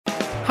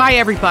Hi,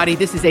 everybody.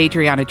 This is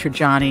Adriana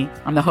Trajani.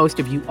 I'm the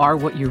host of You Are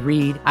What You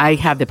Read. I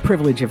have the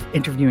privilege of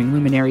interviewing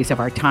luminaries of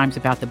our times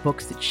about the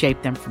books that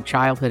shaped them from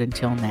childhood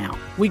until now.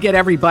 We get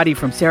everybody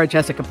from Sarah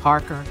Jessica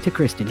Parker to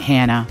Kristen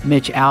Hanna,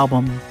 Mitch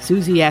Albom,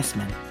 Susie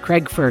Essman,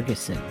 Craig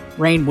Ferguson,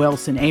 Rainn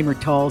Wilson, Amor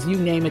Tolls, you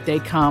name it, they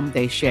come,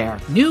 they share.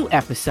 New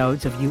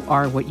episodes of You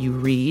Are What You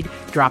Read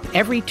drop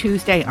every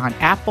Tuesday on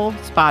Apple,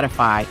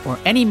 Spotify, or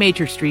any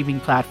major streaming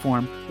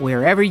platform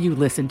wherever you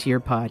listen to your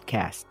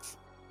podcasts.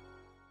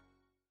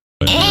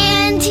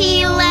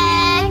 Auntie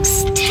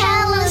Lex,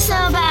 tell us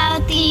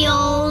about the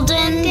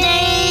olden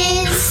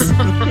days.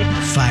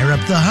 Fire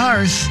up the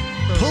hearth,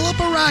 pull up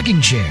a rocking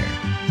chair.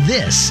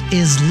 This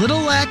is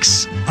Little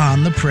Lex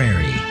on the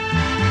Prairie.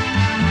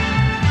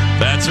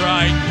 That's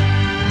right.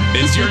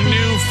 It's your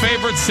new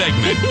favorite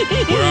segment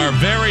where our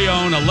very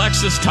own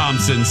Alexis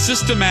Thompson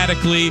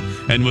systematically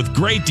and with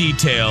great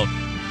detail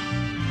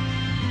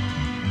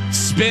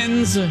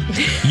spins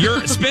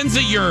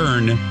a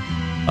yarn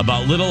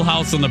about Little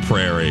House on the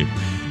Prairie.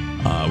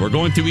 We're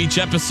going through each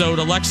episode.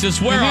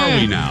 Alexis, where are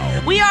we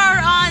now? We are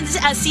on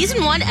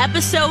season 1,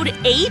 episode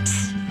 8.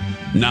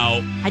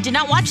 Now, I did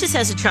not watch this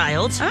as a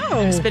child.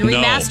 Oh. It's been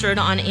remastered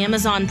on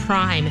Amazon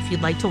Prime if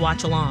you'd like to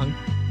watch along.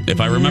 if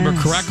I remember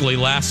correctly,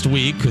 last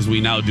week, because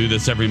we now do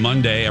this every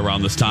Monday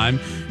around this time,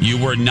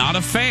 you were not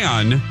a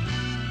fan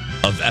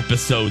of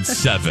episode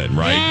 7,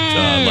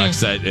 right?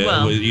 Lex,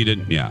 you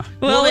didn't, yeah.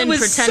 Well, it Woman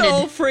was pretended.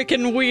 so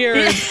freaking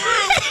weird.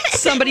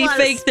 Somebody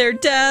faked their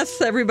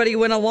death. Everybody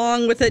went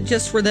along with it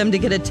just for them to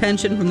get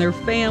attention from their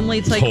family.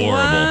 It's like, horrible.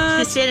 what?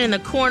 She's standing in the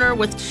corner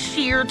with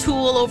sheer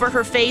tulle over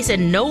her face,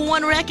 and no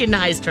one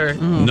recognized her.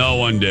 No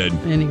one did.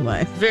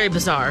 Anyway. Very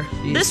bizarre.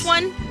 Jeez. This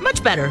one,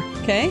 much better.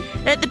 Okay.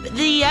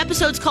 The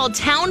episode's called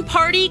Town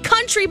Party,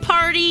 Country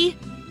Party.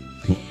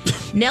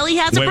 Nellie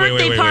has a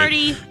birthday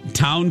party.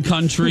 Town,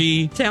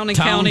 country, Town and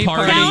county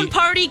party. Town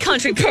Party,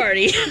 Country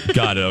Party.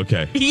 Got it,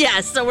 okay.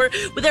 Yes, so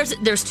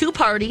there's 2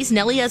 parties.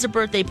 Nellie has a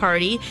birthday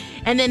party,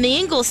 and then the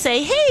Ingalls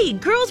say, "Hey,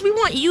 girls, we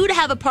want you to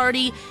have a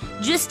party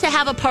just to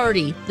have a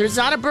party. There's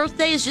not a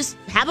birthday; it's just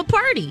have a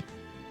party."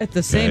 At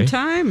the same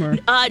time, or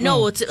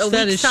No, it's a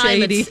that week's is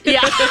time. shady.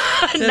 Yeah,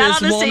 that not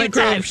is on the Walnut same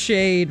Grove time.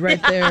 shade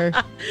right there.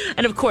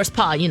 And of course,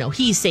 Pa,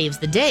 he saves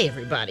the day.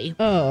 Everybody,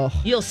 Oh,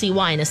 you'll see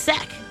why in a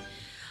sec.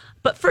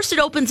 But first, it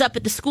opens up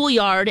at the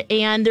schoolyard,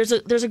 and there's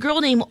a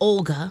girl named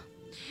Olga,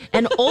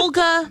 and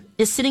Olga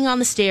is sitting on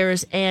the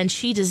stairs, and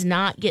she does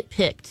not get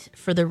picked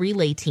for the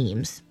relay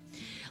teams.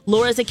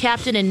 Laura's a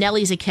captain, and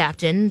Nellie's a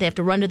captain. They have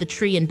to run to the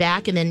tree and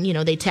back, and then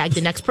they tag the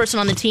next person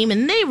on the team,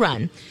 and they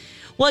run.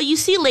 Well, you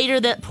see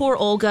later that poor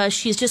Olga,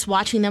 she's just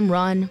watching them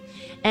run,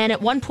 and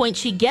at one point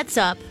she gets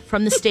up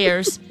from the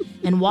stairs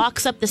and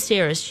walks up the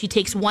stairs. She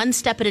takes one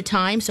step at a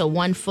time, so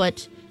one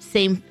foot,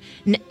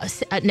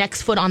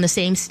 next foot on the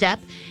same step,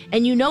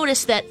 and you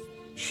notice that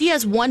she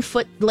has one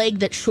foot leg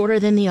that's shorter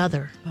than the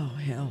other. oh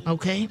hell,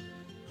 Okay?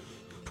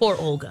 Poor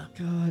Olga.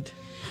 God.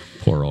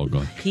 Poor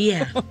Olga.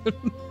 Yeah.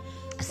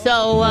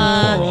 So,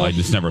 I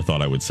just never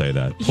thought I would say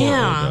that. Poor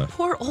Olga.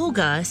 poor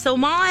Olga. So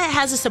Ma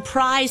has a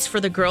surprise for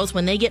the girls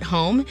when they get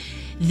home.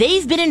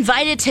 They've been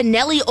invited to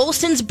Nellie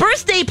Olson's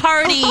birthday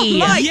party. Oh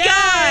my Yay!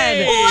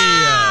 God!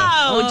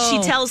 Wow! And Oh.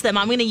 she tells them,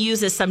 I'm going to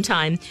use this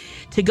sometime,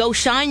 to go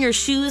shine your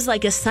shoes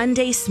like a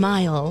Sunday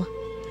smile.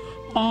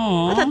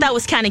 I thought that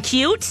was kind of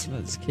cute.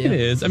 That's It cute.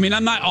 is. I mean,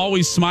 I'm not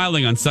always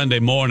smiling on Sunday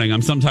morning.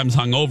 I'm sometimes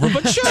hungover,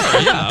 but sure,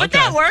 yeah. But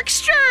that works,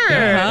 sure.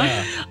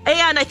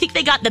 And I think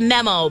they got the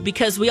memo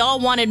because we all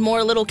wanted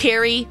more little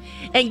Carrie.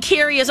 And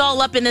Carrie is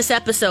all up in this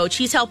episode.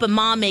 She's helping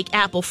Mom make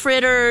apple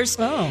fritters.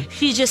 Oh.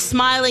 She's just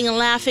smiling and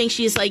laughing.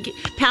 She's like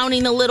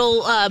pounding the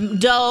little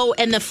dough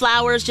and the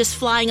flowers just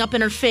flying up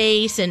in her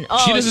face. And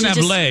She doesn't have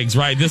legs,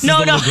 right? This is the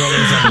little girl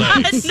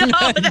that doesn't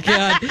have legs.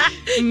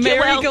 God. Mary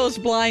Well- goes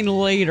blind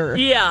later.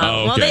 Yeah.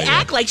 Oh, well, okay, they yeah.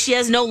 act like she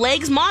has no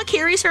legs. Ma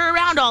carries her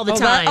around all the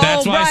time.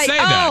 That's why I say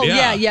that, Oh,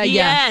 yeah. yeah.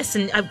 Yes,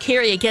 and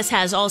Carrie, I guess,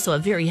 has also a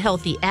very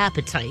healthy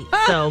appetite.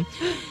 So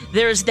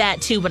there's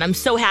that, too. But I'm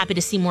so happy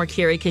to see more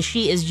Carrie because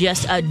she is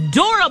just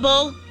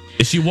adorable.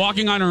 Is she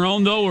walking on her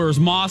own, though, or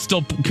is Ma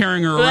still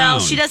carrying her around? Well,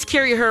 she does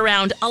carry her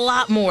around a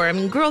lot more. I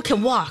mean, girl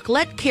can walk.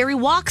 Let Carrie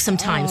walk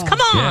sometimes.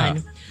 Come on.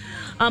 Yeah.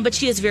 But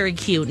she is very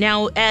cute.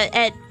 Now,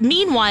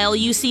 meanwhile,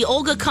 you see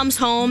Olga comes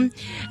home,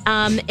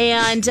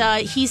 and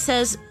he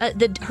says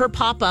that her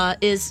papa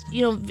is,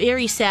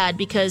 very sad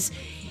because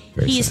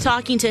he's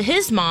talking to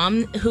his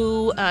mom,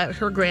 who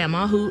her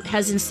grandma, who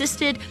has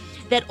insisted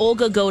that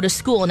Olga go to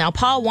school. Now,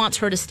 Pa wants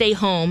her to stay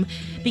home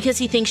because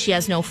he thinks she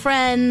has no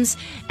friends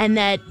and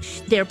that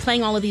they're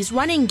playing all of these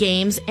running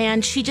games,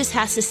 and she just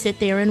has to sit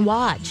there and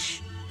watch.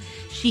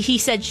 He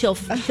said she'll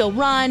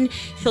run,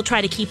 she'll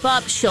try to keep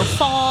up, she'll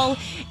fall.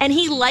 And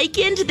he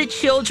likened the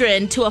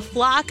children to a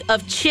flock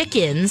of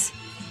chickens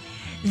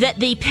that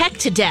they peck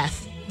to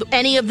death.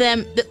 Any of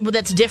them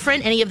that's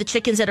different, any of the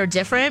chickens that are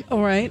different.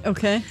 All right.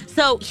 Okay.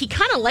 So he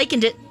kind of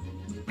likened it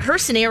her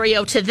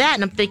scenario to that,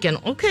 and I'm thinking,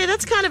 okay,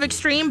 that's kind of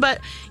extreme, but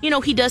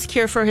he does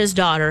care for his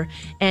daughter,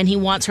 and he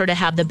wants her to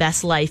have the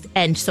best life,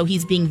 and so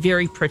he's being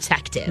very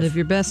protective. Live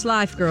your best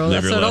life, girl.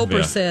 Live That's your what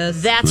life, Oprah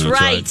says. That's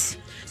right.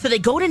 So they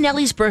go to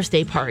Nellie's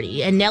birthday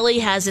party, and Nellie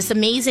has this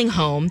amazing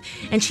home,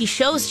 and she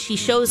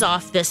shows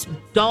off this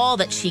doll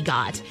that she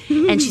got,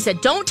 and she said,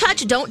 "Don't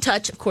touch, don't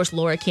touch." Of course,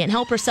 Laura can't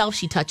help herself.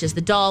 She touches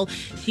the doll.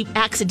 She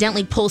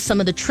accidentally pulls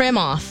some of the trim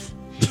off,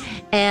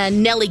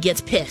 and Nellie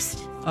gets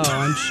pissed. Oh,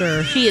 I'm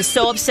sure. She is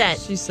so upset.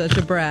 She's such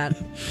a brat.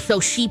 So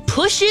she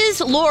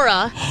pushes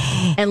Laura,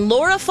 and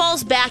Laura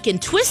falls back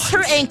and twists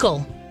her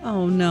ankle.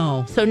 Oh,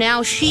 no. So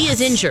now she is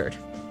injured,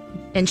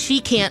 and she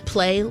can't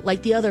play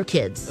like the other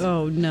kids.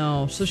 Oh,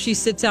 no. So she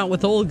sits out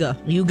with Olga.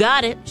 You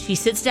got it. She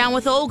sits down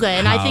with Olga,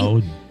 and I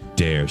think... How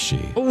dare she?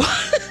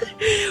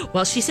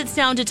 Well, she sits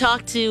down to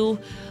talk to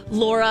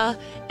Laura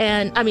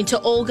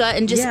to Olga,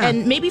 and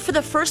and maybe for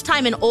the first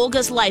time in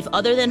Olga's life,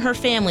 other than her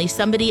family,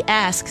 somebody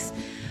asks,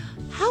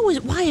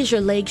 why is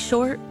your leg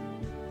short?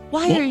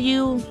 Why are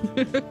you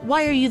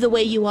the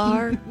way you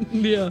are?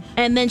 Yeah.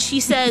 And then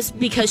she says,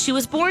 because she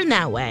was born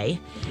that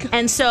way.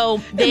 And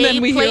so they and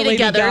then we play hear Lady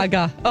together.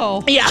 Gaga.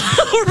 Oh. Yeah,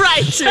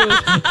 right.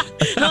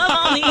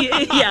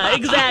 Yeah,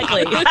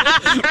 exactly. I'm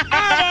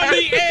on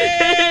the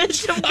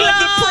edge of the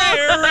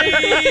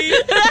prairie.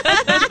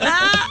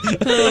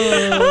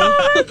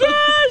 Oh,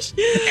 gosh.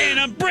 And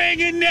I'm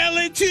bringing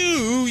Nellie to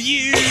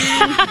you.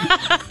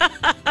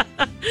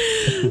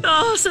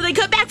 Oh, so they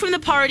cut back from the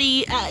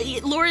party.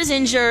 Laura's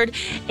injured.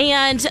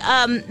 And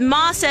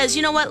Ma says,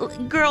 you know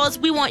what, girls,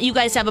 we want you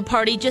guys to have a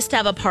party. Just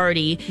have a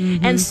party.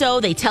 Mm-hmm. And so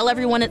they tell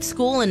everyone at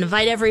school and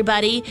invite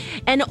everybody.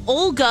 And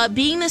Olga,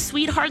 being the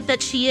sweetheart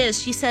that she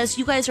is, she says,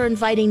 you guys are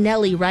inviting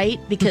Nellie, right?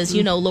 Because,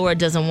 Laura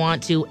doesn't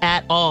want to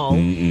at all.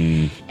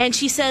 Mm-mm. And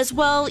she says,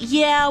 well,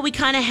 yeah, we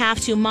kind of have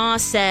to, Ma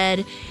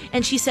said.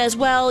 And she says,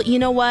 well, you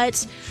know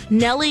what?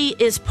 Nellie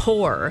is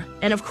poor.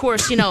 And of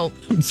course,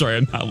 I'm sorry,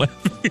 I'm not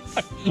laughing.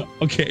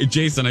 Okay,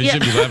 Jason, I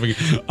should be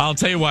laughing. I'll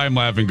tell you why I'm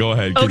laughing. Go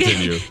ahead,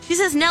 continue. She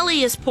says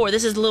Nellie is poor.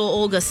 This is little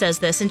Olga says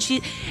this.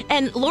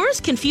 And Laura's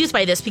confused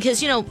by this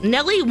because,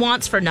 Nellie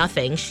wants for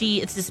nothing.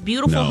 It's this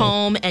beautiful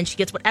home and she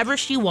gets whatever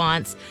she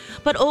wants.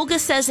 But Olga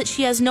says that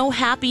she has no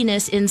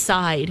happiness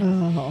inside.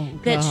 Oh,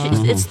 that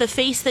it's the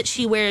face that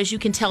she wears. You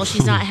can tell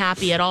she's not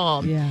happy at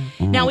all. Yeah.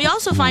 Now, we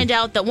also find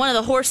out that one of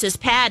the horses,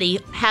 Patty,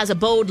 has a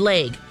bowed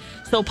leg.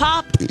 So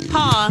Pa,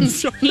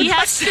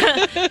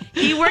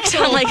 he works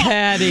on like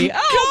Patty.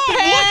 Oh,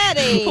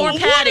 Patty. Poor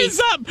Patty. What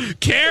is up?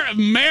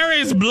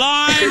 Mary's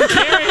blind.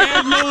 Carrie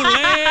has no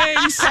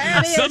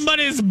legs.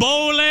 Somebody's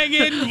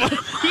bow-legged.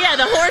 Yeah,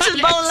 the horse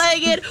is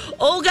bow-legged.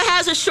 Olga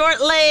has a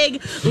short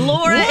leg.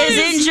 Laura is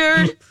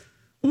injured.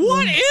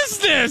 What is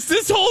this?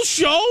 This whole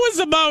show is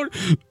about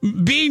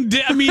being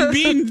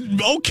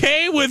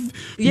okay with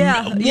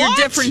your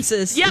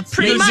differences. Yeah, it's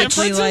pretty much.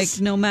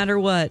 Like no matter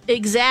what,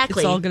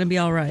 exactly, it's all going to be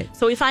all right.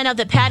 So we find out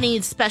that Patty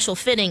needs special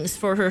fittings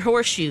for her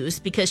horseshoes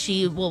because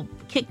she will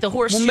kick the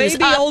horseshoes. Well,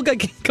 maybe up. Olga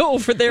can go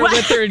over there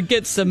with her and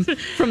get some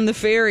from the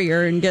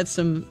farrier and get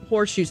some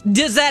horseshoes.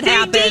 Does that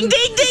happen? Ding, ding,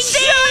 ding,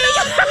 ding.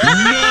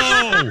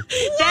 No.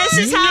 This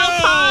is how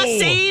Pa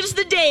saves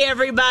the day,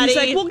 everybody. He's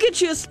like, we'll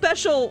get you a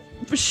special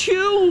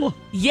shoe.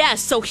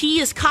 Yes, so he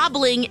is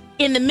cobbling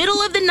in the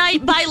middle of the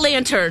night by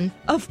lantern.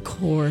 Of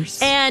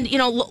course. And,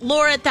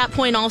 Laura at that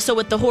point also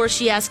with the horse,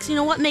 she asks,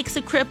 what makes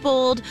a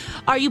crippled?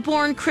 Are you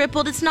born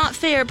crippled? It's not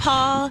fair,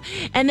 Pa.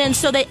 And then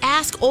so they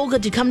ask Olga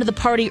to come to the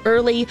party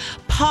early.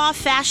 Pa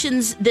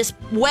fashions this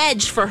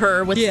wedge for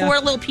her with 4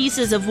 little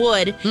pieces of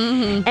wood.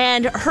 Mm-hmm.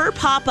 And her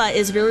papa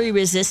is very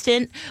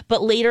resistant,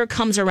 but later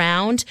comes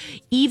around.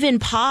 Even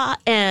Pa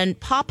and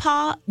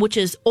Papa, which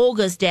is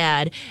Olga's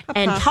dad,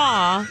 and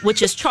Pa,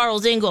 which is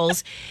Charles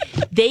Ingalls,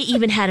 they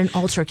even had an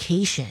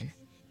altercation.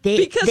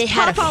 Because they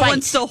had Papa a fight.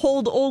 wants to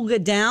hold Olga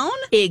down?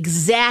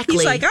 Exactly.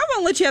 He's like, I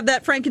won't let you have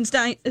that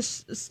Frankenstein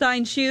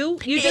shoe.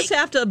 You just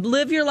have to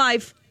live your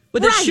life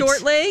with a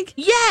short leg?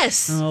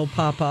 Yes. Oh,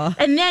 Papa.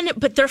 And then,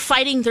 but they're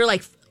fighting. They're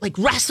like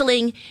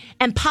wrestling.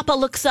 And Papa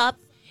looks up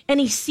and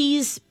he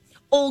sees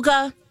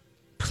Olga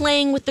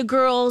playing with the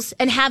girls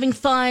and having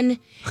fun.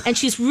 And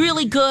she's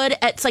really good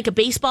at, it's like a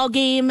baseball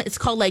game. It's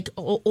called like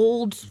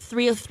old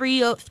 3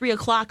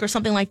 o'clock or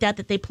something like that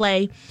they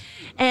play.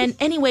 And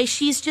anyway,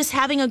 she's just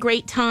having a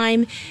great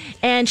time.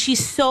 And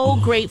she's so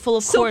grateful,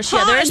 of course. So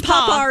Pa there's and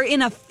Papa are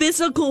in a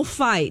physical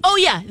fight. Oh,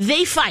 yeah.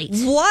 They fight.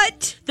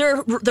 What?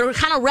 They're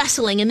kind of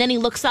wrestling. And then he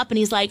looks up and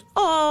he's like,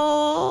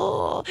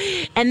 oh.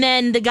 And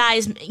then the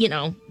guys,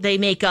 they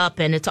make up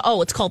and it's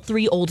called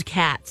 3 Old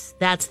Cats.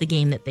 That's the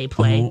game that they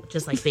play,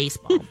 just like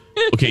baseball.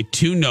 Okay,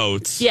 2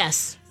 notes.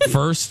 Yes.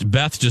 First,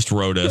 Beth just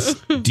wrote us.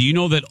 Do you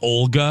know that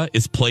Olga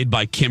is played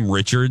by Kim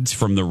Richards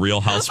from The Real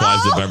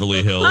Housewives of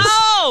Beverly Hills?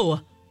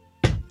 Oh!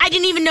 I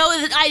didn't even know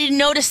that. I didn't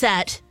notice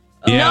that.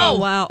 Yeah. No.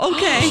 Wow.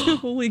 Okay.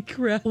 Holy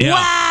crap. Yeah.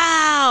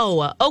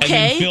 Wow.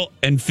 Okay.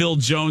 And Phil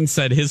Jones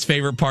said his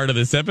favorite part of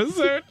this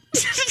episode.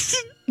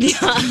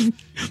 Yeah.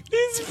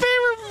 His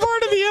favorite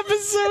part of the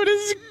episode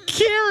is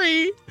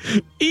Carrie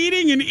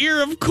eating an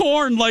ear of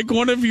corn like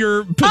one of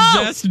your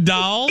possessed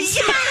dolls.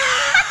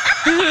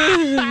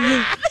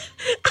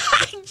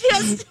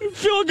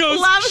 Phil goes,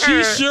 love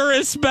her. She sure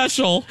is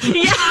special.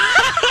 Yeah.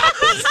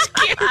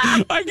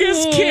 I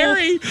guess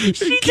Carrie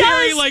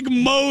does. like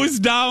mows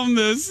down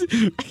this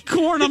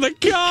corn on the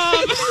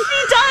cob.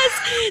 She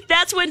does.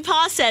 That's when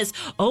Pa says,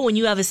 "Oh, and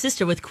you have a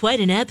sister with quite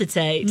an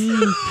appetite."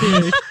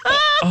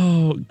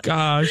 Oh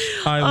gosh,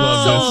 I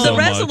love this so the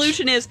much.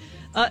 resolution is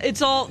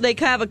it's all they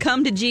have a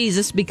come to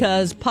Jesus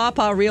because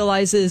Papa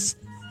realizes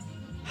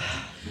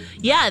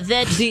Yeah,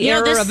 that the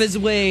error of his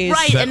ways.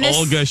 Right, that and this,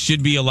 Olga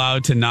should be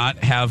allowed to not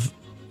have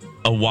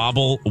a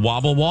wobble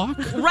walk.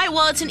 right.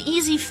 Well, it's an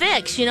easy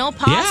fix, Pa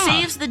Yeah.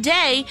 saves the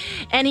day,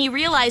 and he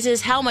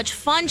realizes how much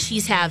fun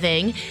she's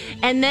having.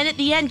 And then at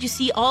the end, you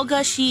see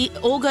Olga. She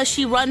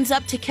runs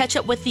up to catch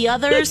up with the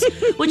others,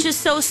 which is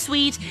so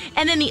sweet.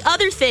 And then the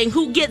other thing,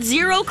 who gets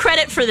zero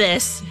credit for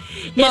this,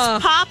 is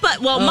Papa.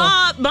 Well,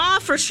 Ma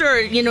for sure.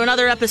 In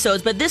other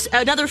episodes, but this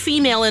another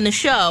female in the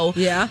show,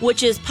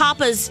 which is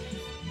Papa's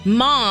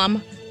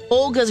mom.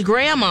 Olga's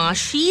grandma,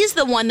 she's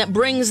the one that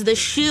brings the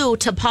shoe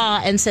to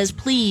Pa and says,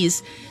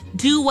 "Please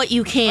do what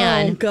you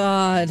can." Oh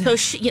God! So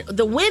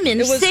the women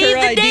It was save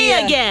her the day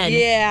idea. again.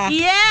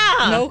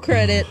 Yeah. No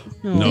credit.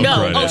 No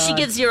credit. Oh, she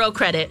gets zero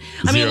credit.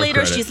 Zero Later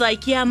credit. she's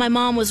like, "Yeah, my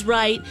mom was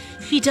right.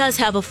 She does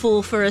have a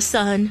fool for a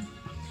son."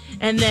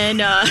 And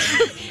then,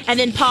 and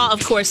then Pa,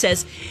 of course,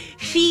 says,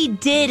 "She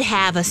did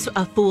have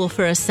a fool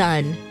for a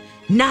son.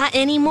 Not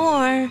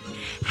anymore.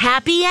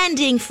 Happy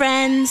ending,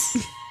 friends."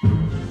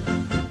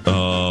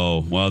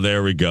 Oh, well,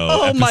 there we go.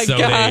 Oh, my Episode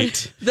God.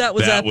 8. That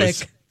was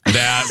epic.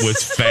 That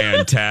was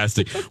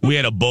fantastic. We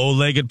had a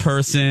bow-legged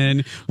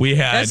person. We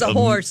had That's a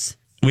horse.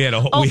 We had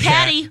a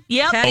Patty.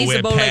 Yep. Patty's we a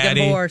had bow-legged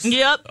Patty. horse.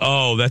 Yep.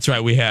 Oh, that's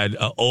right. We had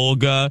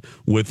Olga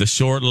with the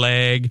short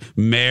leg,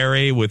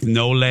 Mary with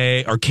no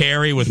leg, or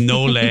Carrie with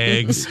no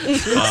legs.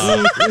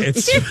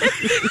 It's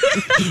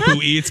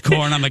who eats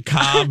corn on the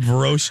cob,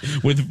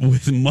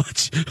 with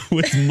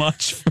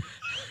much.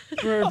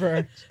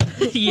 Fervor.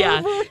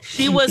 Yeah,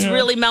 she was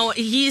really.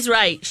 He's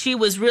right. She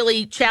was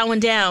really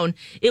chowing down.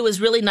 It was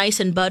really nice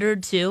and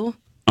buttered too.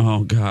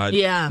 Oh God!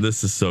 Yeah,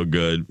 this is so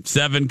good.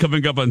 7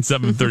 coming up on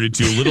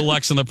 7:32. Little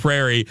Lex on the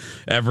Prairie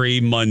every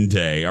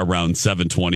Monday around 7:20.